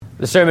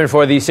The sermon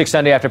for the sixth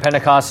Sunday after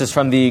Pentecost is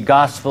from the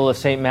Gospel of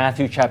St.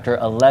 Matthew, chapter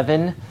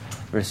 11,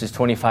 verses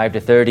 25 to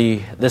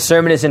 30. The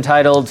sermon is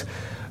entitled,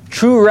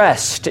 True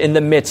Rest in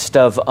the Midst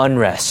of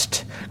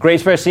Unrest.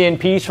 Grace, mercy, and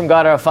peace from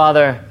God our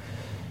Father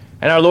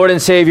and our Lord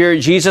and Savior,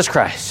 Jesus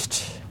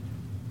Christ.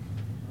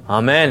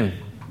 Amen.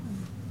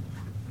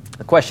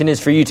 The question is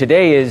for you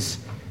today is,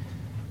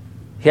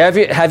 have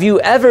you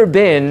ever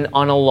been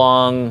on a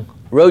long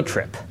road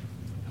trip?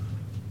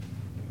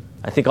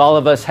 I think all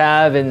of us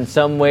have in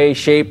some way,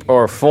 shape,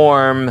 or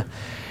form.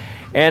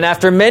 And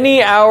after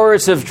many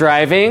hours of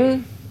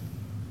driving,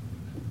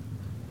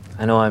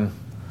 I know I'm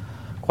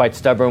quite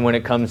stubborn when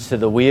it comes to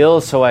the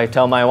wheel, so I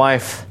tell my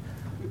wife,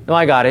 no,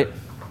 I got it.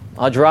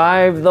 I'll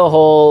drive the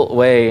whole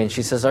way. And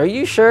she says, are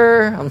you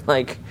sure? I'm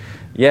like,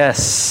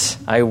 yes,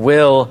 I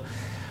will.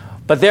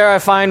 But there I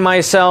find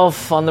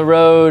myself on the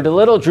road a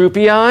little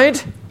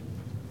droopy-eyed,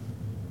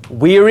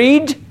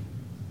 wearied,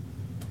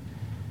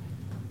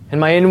 and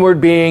my inward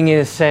being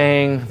is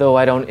saying, though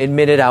I don't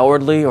admit it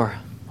outwardly, or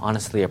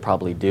honestly I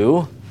probably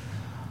do,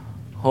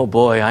 oh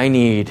boy, I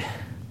need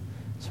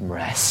some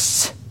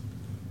rest.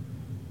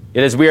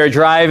 Yet as we are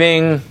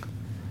driving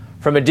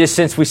from a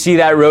distance, we see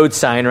that road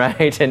sign,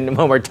 right? And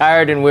when we're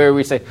tired and weary,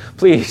 we say,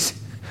 please,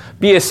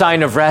 be a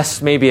sign of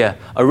rest, maybe a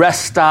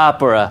rest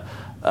stop or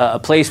a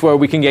place where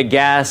we can get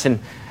gas and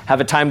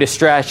have a time to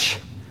stretch.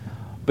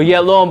 But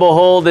yet, lo and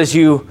behold, as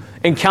you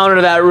encounter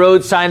that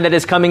road sign that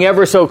is coming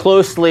ever so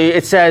closely,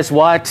 it says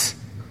what?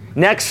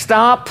 Next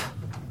stop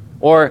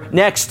or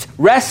next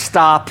rest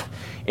stop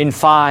in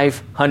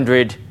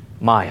 500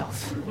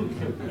 miles.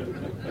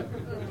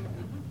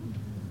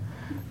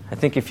 I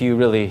think if you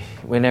really,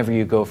 whenever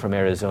you go from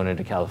Arizona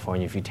to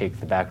California, if you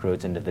take the back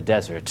roads into the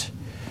desert,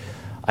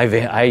 I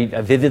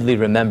vividly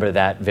remember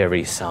that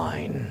very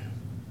sign.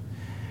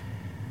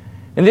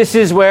 And this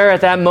is where,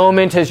 at that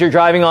moment, as you're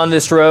driving on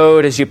this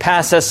road, as you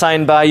pass that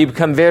sign by, you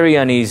become very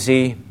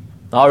uneasy,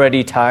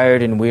 already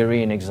tired and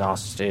weary and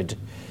exhausted.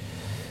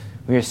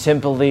 We are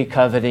simply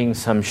coveting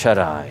some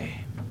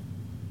shut-eye.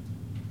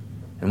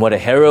 And what a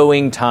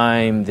harrowing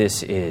time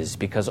this is,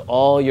 because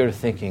all you're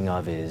thinking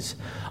of is,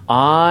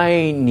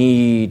 I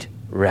need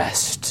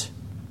rest.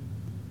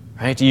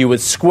 Right? You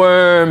would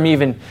squirm,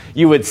 even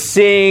you would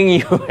sing,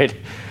 you would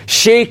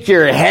shake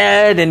your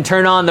head and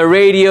turn on the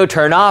radio,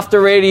 turn off the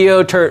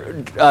radio,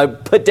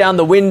 put down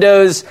the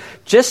windows,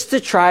 just to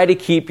try to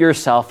keep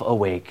yourself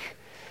awake.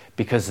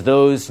 Because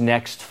those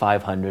next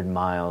 500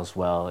 miles,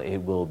 well, it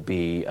will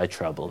be a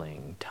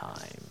troubling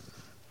time.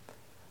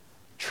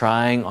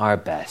 Trying our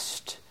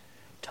best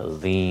to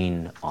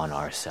lean on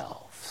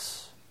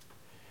ourselves.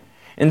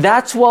 And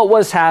that's what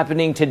was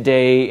happening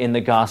today in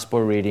the gospel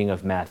reading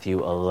of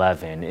Matthew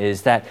 11,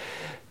 is that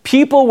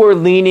people were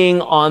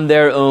leaning on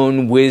their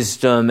own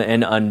wisdom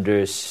and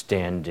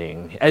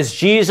understanding. As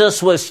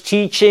Jesus was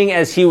teaching,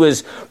 as he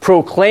was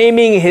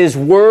proclaiming his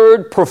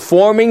word,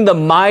 performing the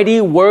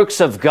mighty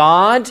works of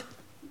God,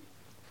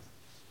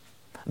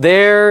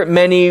 there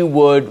many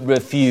would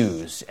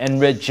refuse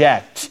and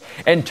reject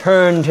and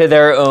turn to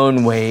their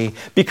own way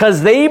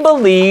because they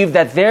believed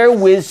that their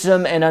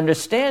wisdom and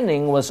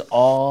understanding was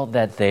all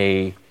that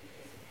they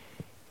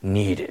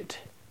needed.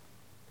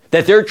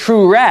 That their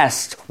true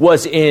rest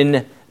was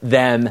in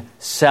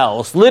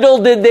themselves.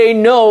 Little did they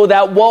know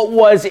that what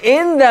was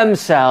in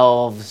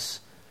themselves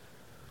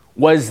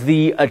was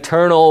the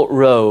eternal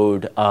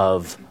road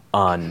of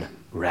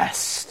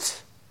unrest.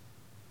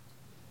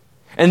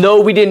 And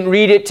though we didn't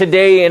read it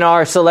today in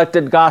our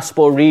selected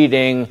gospel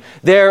reading,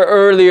 there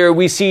earlier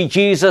we see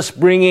Jesus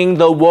bringing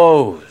the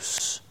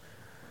woes.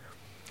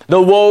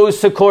 The woes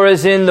to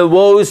Chorazin, the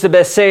woes to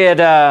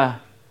Bethsaida,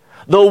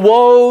 the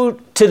woe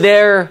to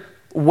their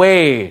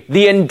way,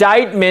 the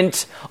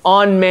indictment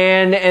on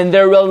man and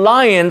their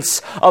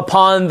reliance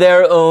upon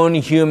their own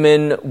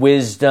human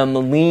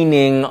wisdom,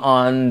 leaning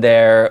on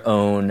their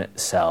own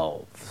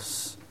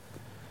selves.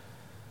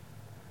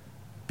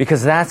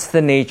 Because that's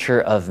the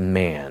nature of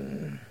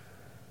man.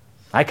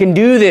 I can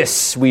do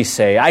this, we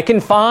say. I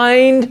can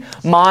find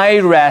my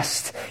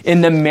rest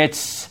in the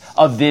midst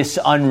of this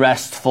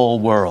unrestful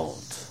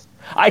world.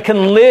 I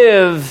can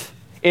live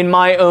in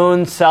my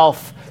own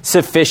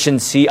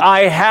self-sufficiency.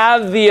 I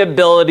have the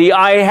ability.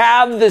 I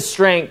have the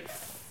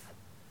strength.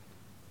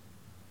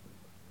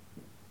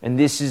 And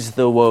this is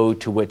the woe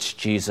to which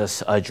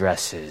Jesus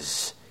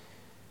addresses,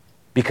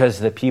 because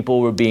the people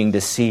were being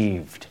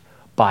deceived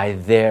by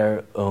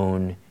their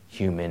own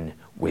human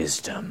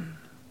wisdom.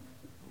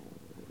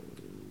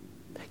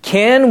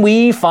 Can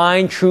we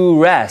find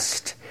true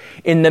rest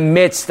in the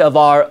midst of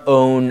our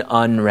own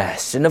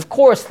unrest? And of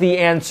course, the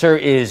answer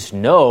is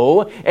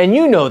no, and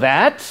you know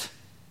that.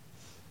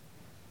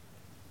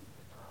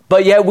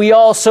 But yet we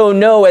also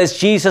know, as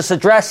Jesus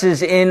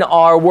addresses in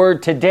our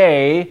word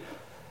today,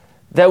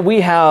 that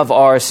we have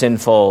our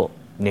sinful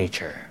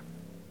nature.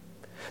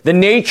 The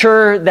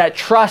nature that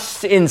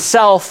trusts in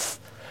self,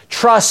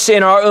 trusts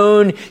in our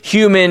own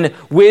human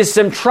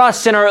wisdom,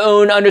 trusts in our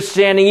own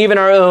understanding, even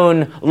our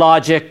own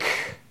logic,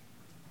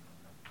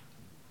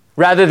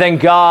 rather than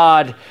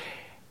God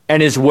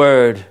and his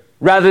word,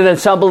 rather than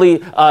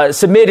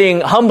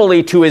submitting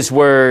humbly to his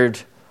word,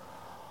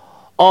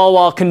 all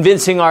while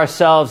convincing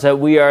ourselves that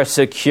we are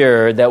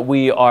secure, that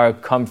we are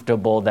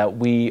comfortable, that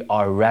we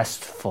are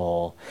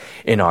restful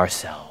in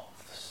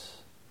ourselves.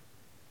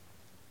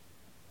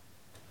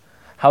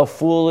 How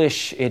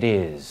foolish it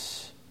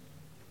is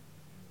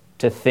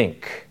to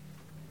think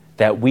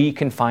that we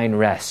can find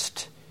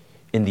rest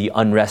in the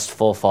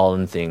unrestful,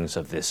 fallen things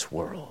of this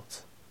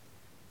world.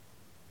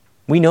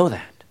 We know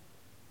that.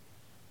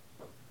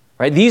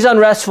 Right? These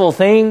unrestful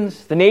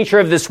things, the nature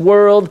of this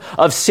world,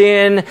 of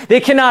sin, they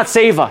cannot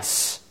save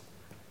us.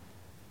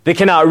 They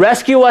cannot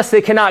rescue us.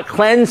 They cannot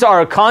cleanse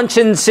our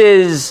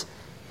consciences.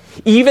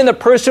 Even the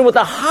person with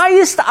the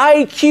highest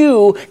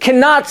IQ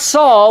cannot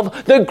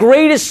solve the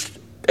greatest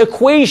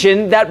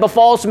equation that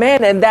befalls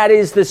man, and that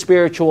is the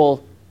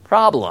spiritual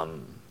problem.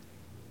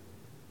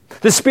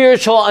 The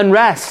spiritual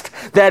unrest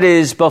that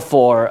is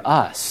before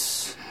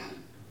us.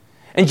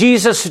 And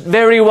Jesus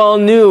very well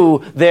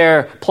knew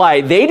their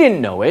plight. They didn't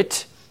know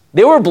it.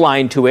 They were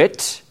blind to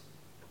it.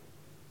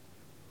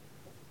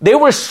 They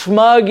were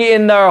smug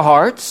in their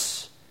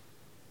hearts.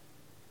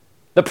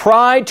 The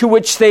pride to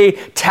which they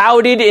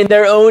touted in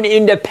their own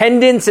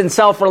independence and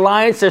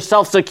self-reliance, their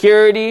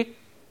self-security.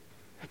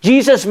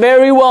 Jesus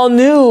very well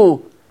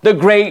knew the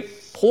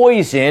great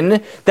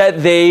poison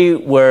that they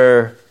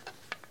were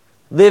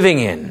living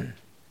in.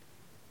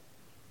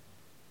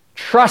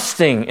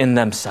 Trusting in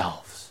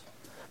themselves.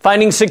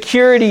 Finding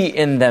security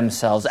in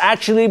themselves.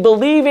 Actually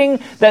believing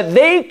that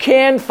they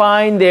can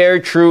find their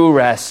true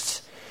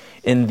rest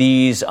in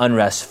these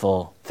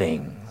unrestful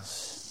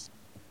things.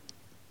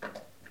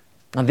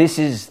 Now, this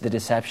is the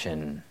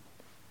deception.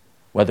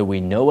 Whether we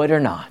know it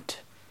or not,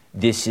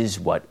 this is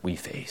what we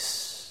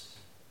face.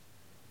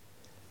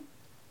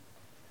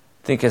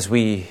 I think as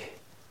we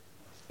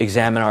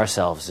examine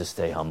ourselves this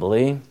day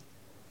humbly,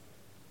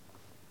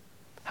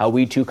 how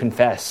we too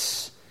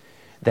confess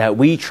that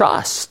we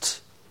trust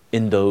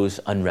in those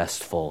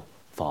unrestful,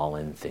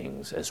 fallen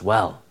things as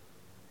well.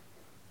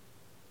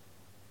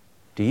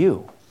 Do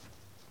you?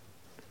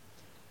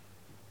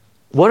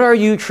 What are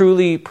you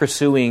truly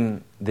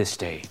pursuing this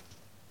day?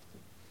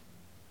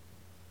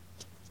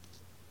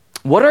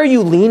 What are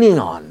you leaning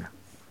on?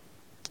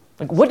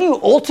 What do you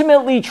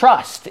ultimately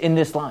trust in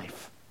this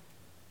life?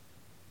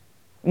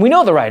 We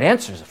know the right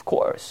answers, of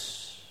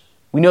course.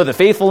 We know the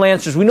faithful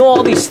answers. We know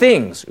all these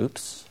things.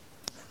 Oops.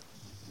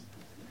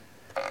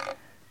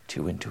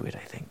 Too into it, I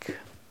think.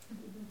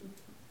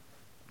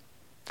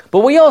 But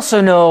we also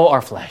know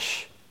our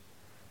flesh.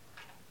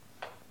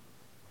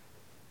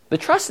 The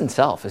trust in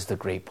self is the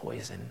great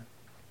poison,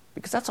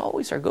 because that's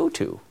always our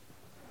go-to.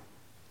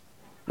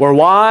 We're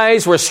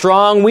wise, we're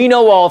strong, we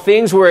know all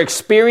things, we're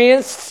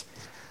experienced,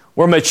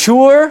 we're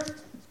mature.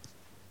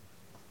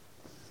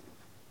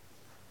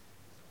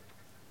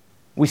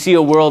 We see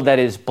a world that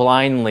is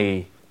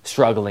blindly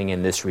struggling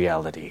in this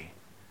reality.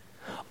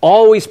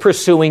 Always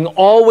pursuing,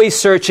 always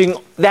searching,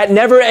 that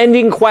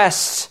never-ending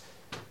quest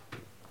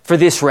for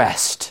this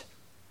rest.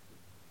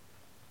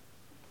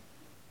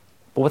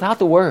 But without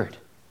the Word,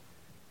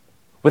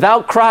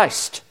 without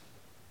Christ,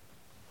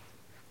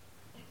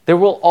 there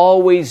will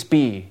always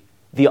be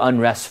the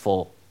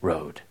unrestful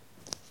road.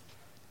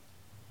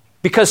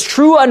 Because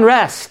true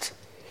unrest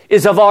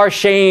is of our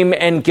shame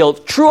and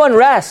guilt. True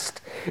unrest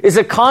is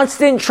a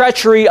constant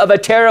treachery of a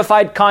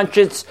terrified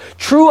conscience.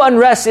 True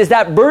unrest is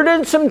that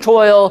burdensome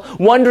toil,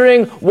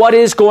 wondering what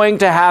is going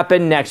to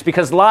happen next.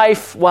 Because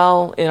life,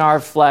 well, in our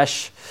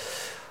flesh,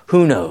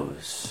 who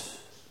knows?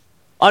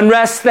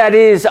 Unrest that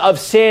is of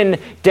sin,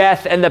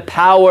 death, and the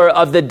power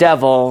of the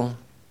devil.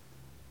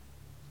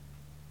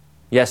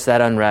 Yes,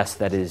 that unrest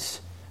that is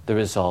the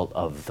result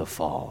of the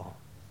fall.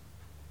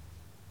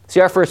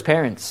 See, our first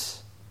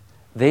parents,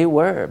 they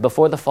were,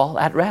 before the fall,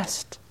 at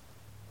rest.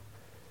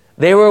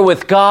 They were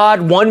with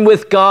God, one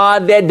with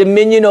God. They had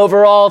dominion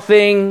over all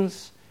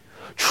things,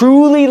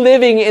 truly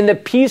living in the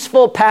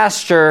peaceful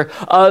pasture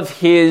of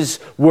His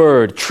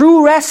Word.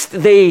 True rest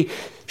they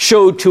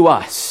showed to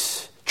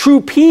us.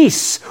 True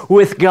peace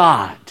with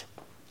God.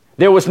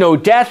 There was no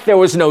death, there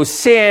was no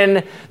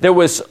sin, there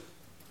was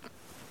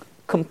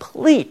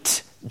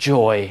complete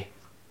joy.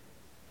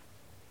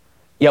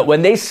 Yet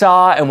when they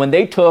saw and when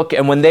they took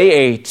and when they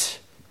ate,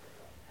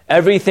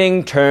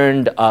 everything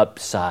turned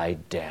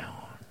upside down.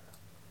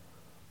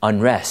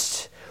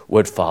 Unrest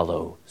would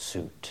follow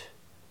suit.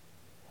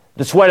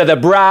 The sweat of the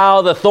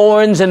brow, the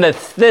thorns and the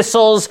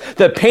thistles,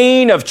 the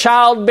pain of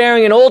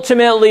childbearing, and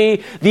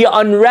ultimately the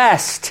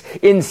unrest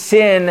in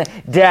sin,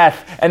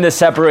 death, and the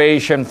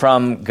separation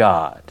from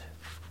God.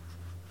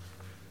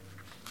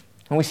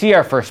 And we see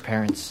our first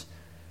parents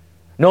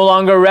no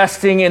longer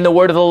resting in the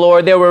word of the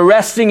Lord. They were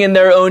resting in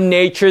their own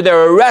nature. They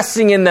were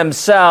resting in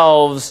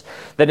themselves,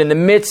 that in the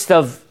midst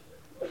of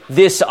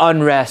this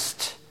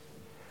unrest,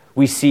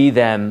 we see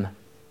them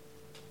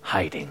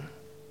hiding.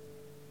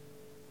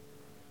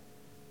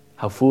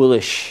 How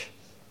foolish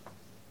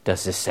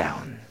does this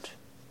sound?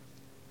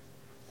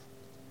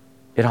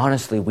 Yet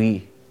honestly,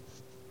 we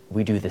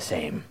do the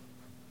same.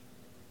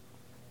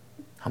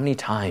 How many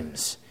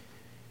times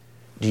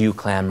do you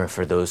clamor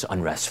for those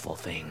unrestful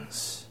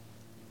things?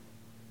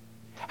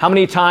 How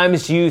many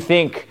times do you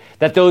think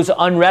that those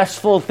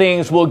unrestful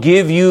things will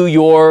give you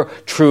your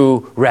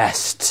true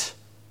rest?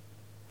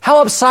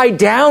 How upside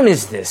down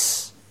is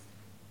this?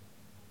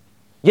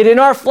 Yet in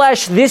our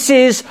flesh, this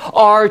is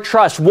our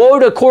trust. Woe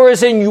to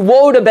Chorazin,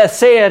 woe to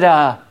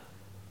Bethsaida.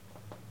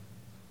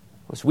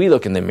 As we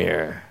look in the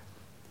mirror,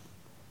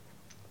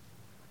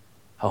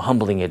 how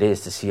humbling it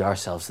is to see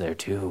ourselves there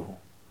too.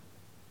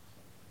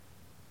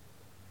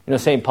 You know,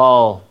 St.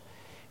 Paul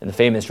in the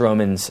famous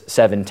Romans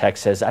 7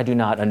 text says, I do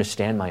not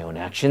understand my own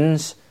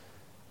actions,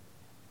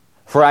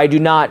 for I do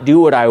not do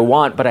what I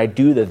want, but I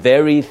do the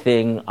very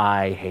thing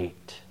I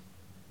hate.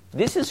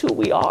 This is who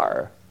we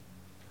are.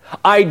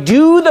 I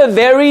do the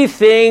very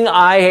thing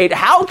I hate.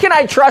 How can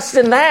I trust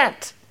in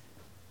that?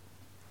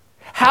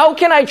 How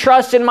can I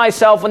trust in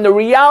myself when the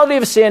reality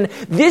of sin,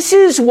 this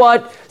is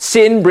what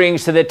sin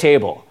brings to the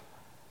table?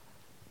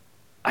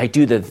 I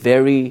do the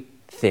very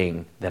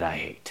thing that I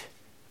hate.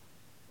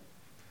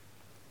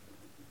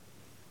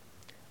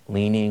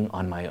 Leaning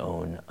on my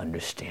own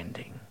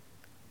understanding.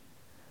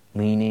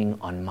 Leaning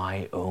on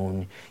my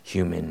own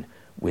human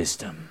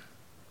wisdom.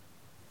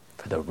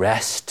 For the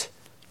rest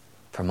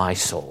for my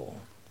soul.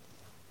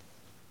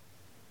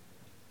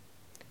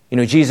 You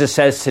know, Jesus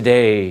says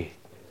today,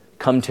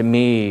 come to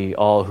me,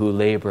 all who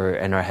labor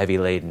and are heavy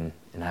laden,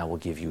 and I will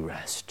give you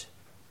rest.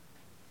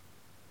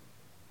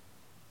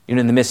 You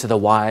know, in the midst of the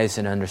wise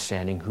and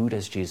understanding, who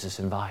does Jesus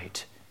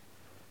invite?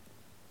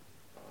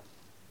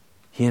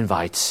 He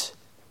invites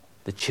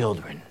the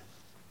children.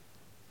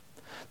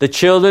 The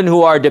children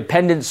who are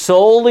dependent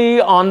solely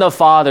on the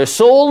Father,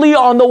 solely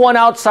on the one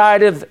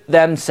outside of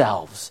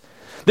themselves.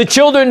 The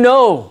children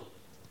know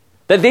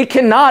that they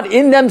cannot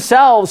in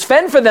themselves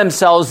fend for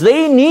themselves.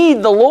 They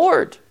need the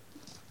Lord.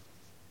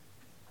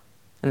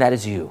 And that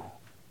is you.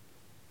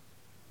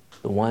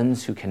 The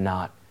ones who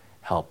cannot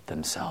help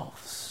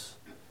themselves.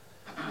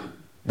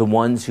 The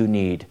ones who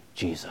need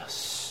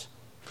Jesus.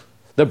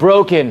 The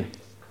broken,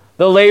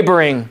 the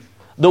laboring,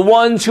 the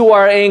ones who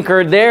are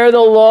anchored. There the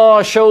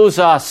law shows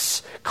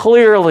us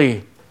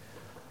clearly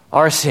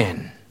our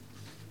sin.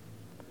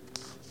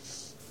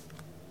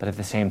 But at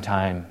the same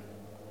time,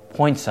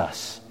 points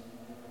us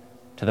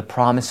to the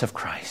promise of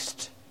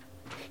Christ.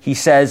 He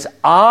says,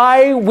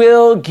 I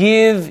will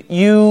give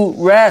you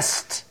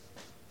rest.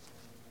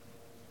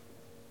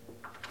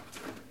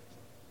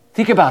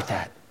 Think about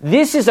that.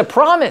 This is a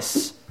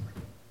promise.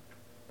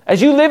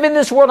 As you live in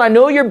this world, I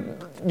know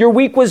your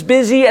week was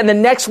busy, and the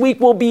next week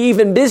will be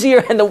even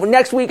busier, and the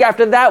next week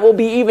after that will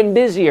be even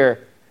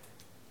busier.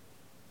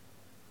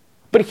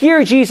 But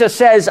here Jesus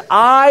says,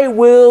 I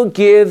will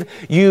give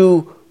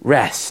you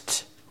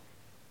rest.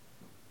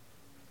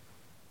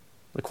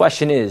 The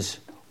question is,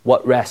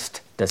 what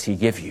rest does he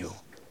give you?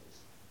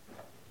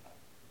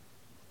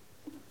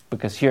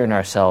 Because here in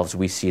ourselves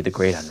we see the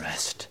great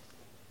unrest.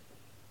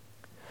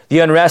 The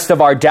unrest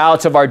of our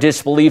doubts, of our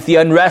disbelief, the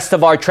unrest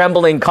of our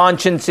trembling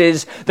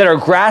consciences that are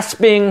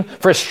grasping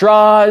for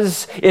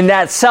straws in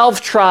that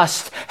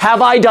self-trust.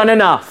 Have I done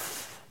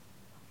enough?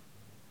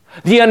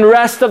 The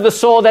unrest of the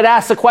soul that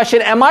asks the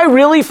question, am I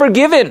really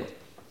forgiven?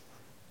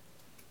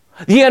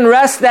 The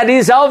unrest that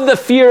is of the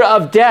fear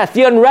of death.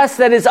 The unrest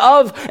that is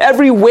of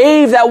every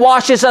wave that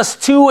washes us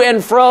to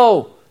and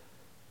fro.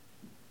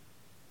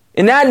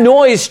 In that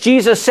noise,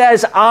 Jesus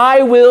says,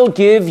 I will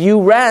give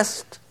you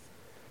rest.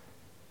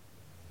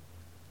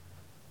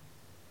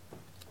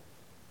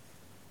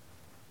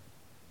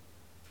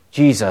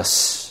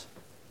 Jesus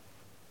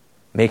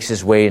makes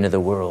his way into the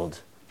world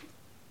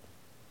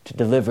to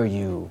deliver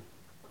you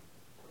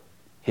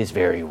his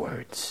very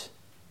words.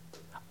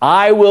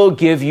 I will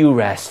give you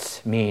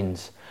rest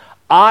means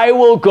I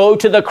will go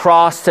to the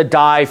cross to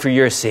die for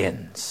your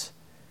sins.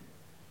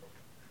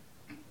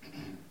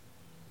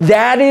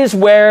 That is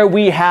where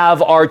we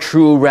have our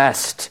true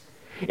rest.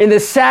 In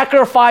the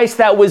sacrifice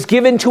that was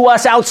given to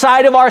us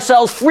outside of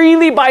ourselves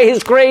freely by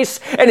his grace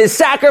and his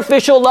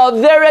sacrificial love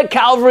there at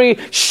Calvary,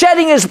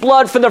 shedding his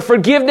blood for the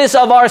forgiveness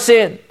of our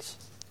sins.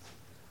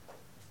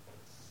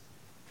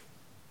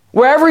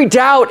 Where every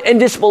doubt and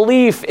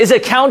disbelief is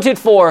accounted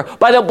for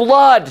by the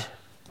blood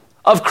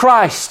of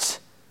Christ,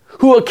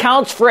 who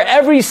accounts for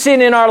every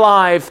sin in our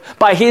life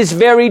by his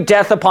very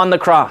death upon the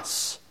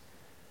cross.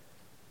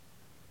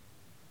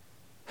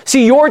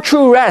 See, your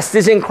true rest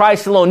is in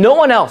Christ alone, no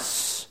one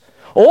else.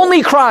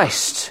 Only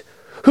Christ,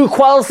 who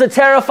quells the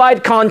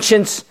terrified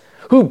conscience,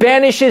 who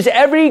banishes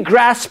every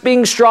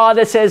grasping straw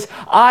that says,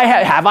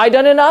 have I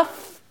done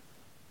enough?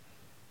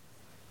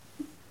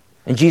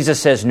 And Jesus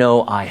says,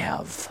 no, I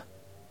have.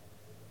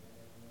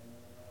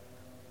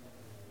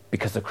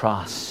 Because the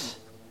cross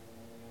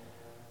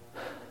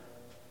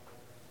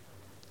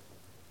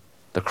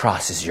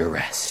is your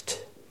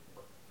rest.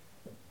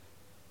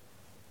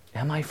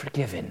 Am I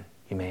forgiven?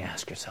 You may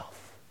ask yourself.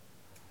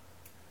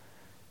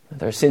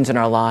 There are sins in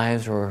our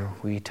lives where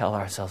we tell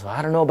ourselves,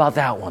 I don't know about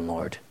that one,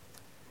 Lord.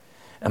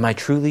 Am I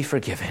truly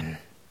forgiven?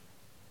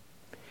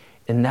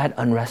 In that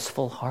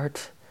unrestful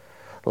heart,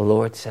 the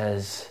Lord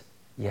says,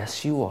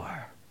 yes, you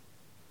are.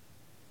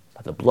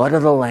 by the blood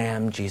of the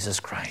Lamb, Jesus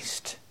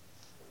Christ,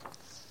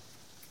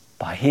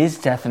 by his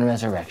death and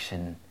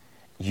resurrection,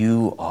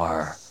 you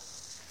are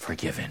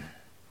forgiven.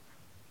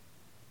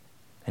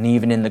 And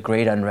even in the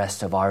great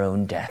unrest of our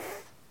own death,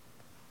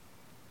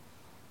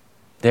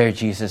 there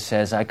Jesus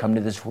says, I come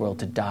to this world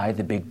to die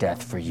the big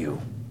death for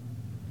you.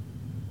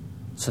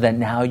 So that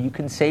now you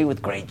can say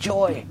with great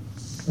joy,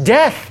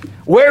 death,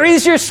 where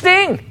is your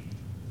sting?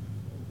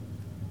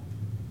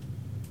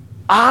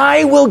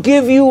 I will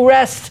give you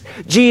rest,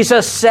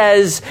 Jesus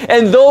says.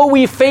 And though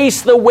we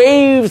face the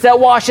waves that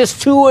wash us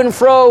to and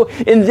fro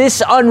in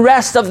this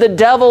unrest of the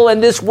devil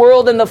and this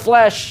world and the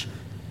flesh,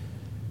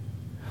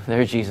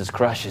 there Jesus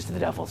crushes the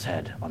devil's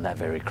head on that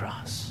very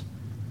cross.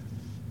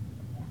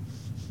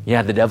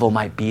 Yeah, the devil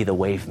might be the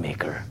wave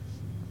maker,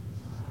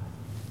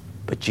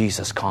 but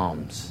Jesus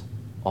calms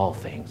all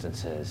things and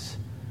says,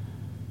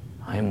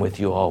 I am with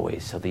you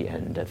always till the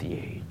end of the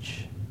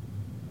age.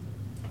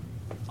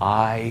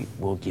 I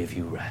will give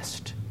you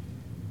rest.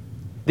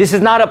 This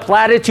is not a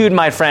platitude,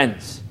 my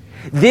friends.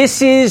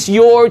 This is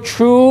your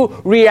true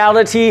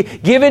reality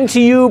given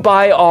to you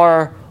by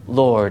our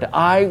Lord.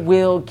 I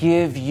will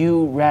give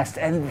you rest.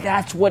 And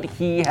that's what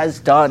he has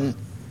done.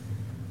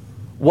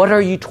 What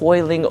are you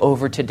toiling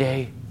over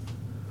today?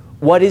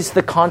 What is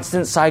the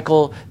constant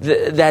cycle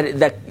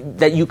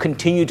that you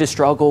continue to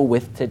struggle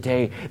with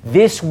today?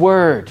 This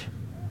word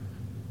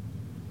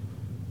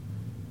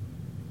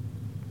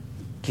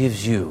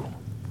gives you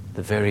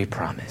the very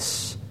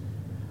promise.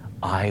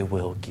 I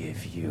will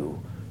give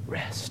you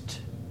rest.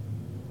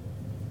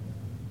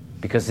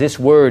 Because this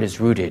word is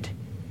rooted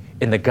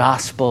in the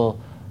gospel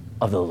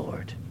of the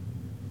Lord,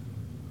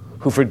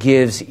 who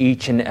forgives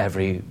each and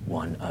every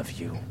one of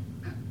you.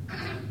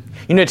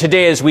 You know,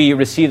 today as we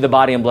receive the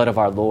body and blood of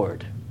our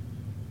Lord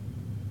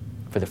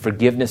for the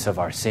forgiveness of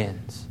our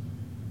sins,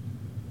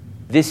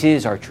 this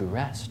is our true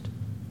rest.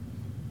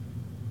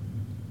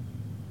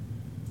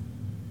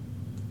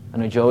 I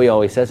know Joey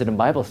always says it in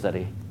Bible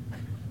study.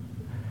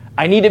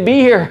 I need to be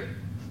here.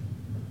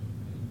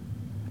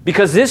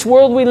 Because this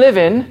world we live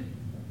in,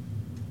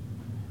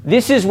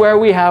 this is where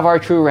we have our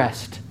true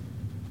rest.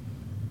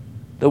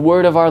 The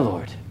word of our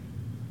Lord.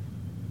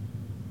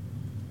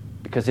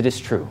 Because it is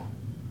true.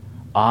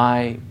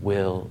 I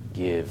will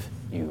give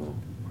you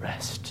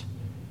rest.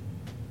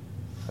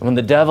 And when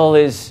the devil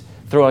is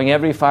throwing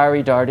every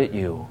fiery dart at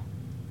you,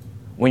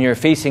 when you're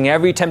facing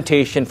every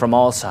temptation from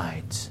all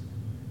sides,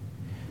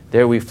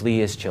 there we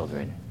flee as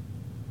children,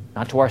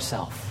 not to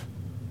ourselves,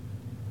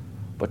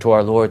 but to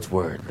our Lord's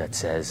word that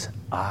says,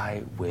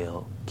 I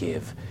will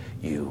give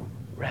you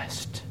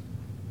rest.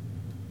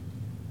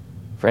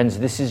 Friends,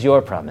 this is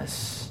your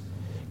promise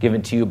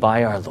given to you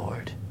by our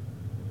Lord.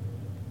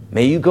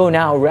 May you go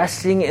now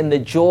resting in the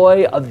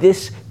joy of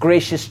this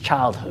gracious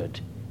childhood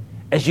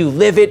as you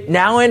live it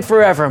now and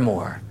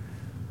forevermore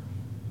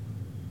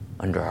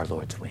under our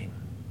Lord's wing.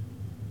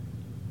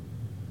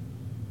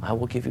 I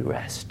will give you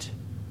rest.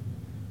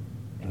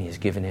 And he has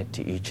given it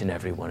to each and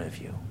every one of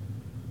you.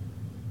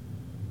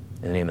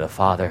 In the name of the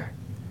Father,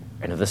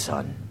 and of the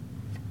Son,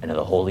 and of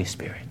the Holy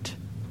Spirit.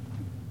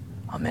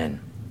 Amen.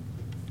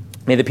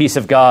 May the peace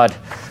of God,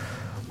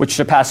 which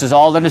surpasses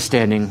all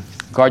understanding,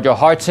 guard your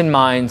hearts and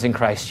minds in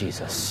Christ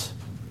Jesus.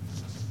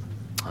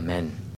 Amen.